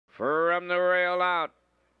from the rail out.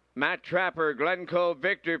 Matt Trapper, Glencoe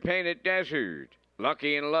Victor, Painted Desert.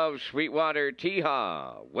 Lucky in Love, Sweetwater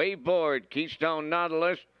Teha. Waveboard, Keystone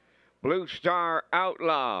Nautilus. Blue Star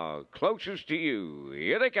Outlaw. Closest to you.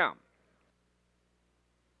 Here they come.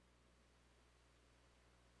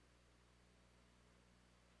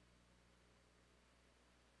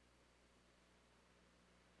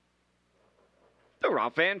 The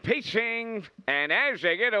rough end pacing, and as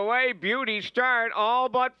they get away, beauty start, all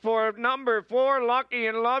but for number 4, Lucky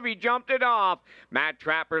in Love. He jumped it off. Matt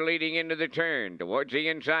Trapper leading into the turn. Towards the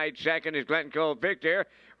inside second is Glencoe Victor.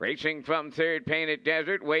 Racing from third, Painted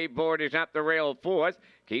Desert. Waveboard is up the rail fourth.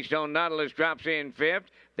 Keystone Nautilus drops in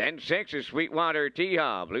fifth. Then 6 is Sweetwater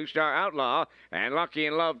Teha, Blue Star Outlaw, and Lucky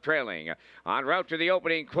in Love trailing. En route to the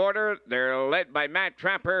opening quarter, they're led by Matt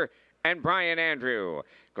Trapper and Brian Andrew.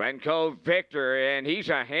 Glencoe Victor, and he's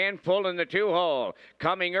a handful in the 2-hole.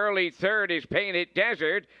 Coming early third is Painted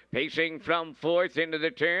Desert. Pacing from fourth into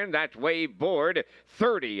the turn, that's Waveboard.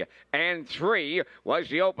 30-3 was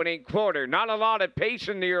the opening quarter. Not a lot of pace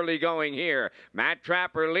in the early going here. Matt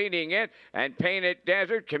Trapper leading it, and Painted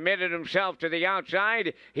Desert committed himself to the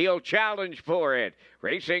outside. He'll challenge for it.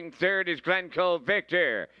 Racing third is Glencoe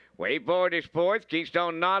Victor. Waveboard is fourth.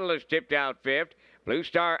 Keystone Nautilus tipped out fifth. Blue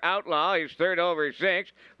Star Outlaw is third over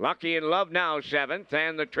 6. Lucky in Love now 7th.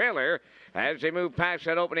 And the trailer, as they move past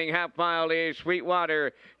that opening half mile, is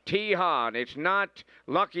Sweetwater Teha. It's not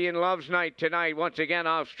Lucky in Love's night tonight. Once again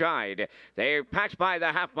off stride. They passed by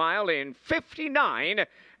the half mile in 59-4.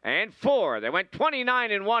 They went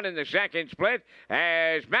 29-1 in the second split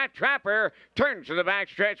as Matt Trapper turns to the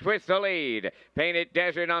backstretch with the lead. Painted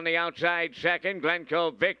Desert on the outside second.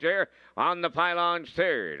 Glencoe Victor on the pylons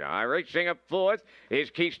third. Racing up fourth is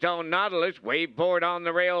Keystone Nautilus. Waveboard on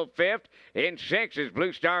the rail fifth. In 6 is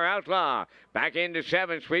Blue Star Outlaw. Back into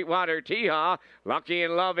 7, Sweetwater Teha. Lucky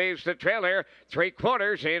in Love is the trailer.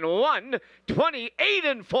 3/4 in 1.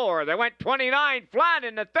 28-4. They went 29 flat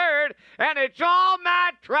in the third, and it's all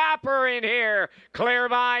Matt Trapper in here. Clear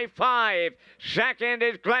by 5. Second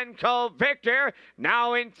is Glencoe Victor.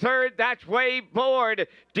 Now in third, that's Waveboard.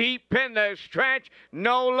 Deep in the stretch.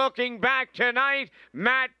 No looking back tonight.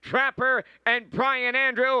 Matt Trapper and Brian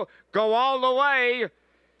Andrew go all the way.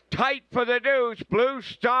 Tight for the deuce. Blue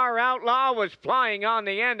Star Outlaw was flying on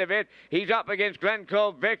the end of it. He's up against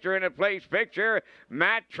Glencoe Victor in a place picture.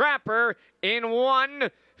 Matt Trapper in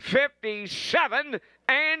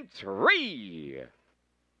 1:57-3.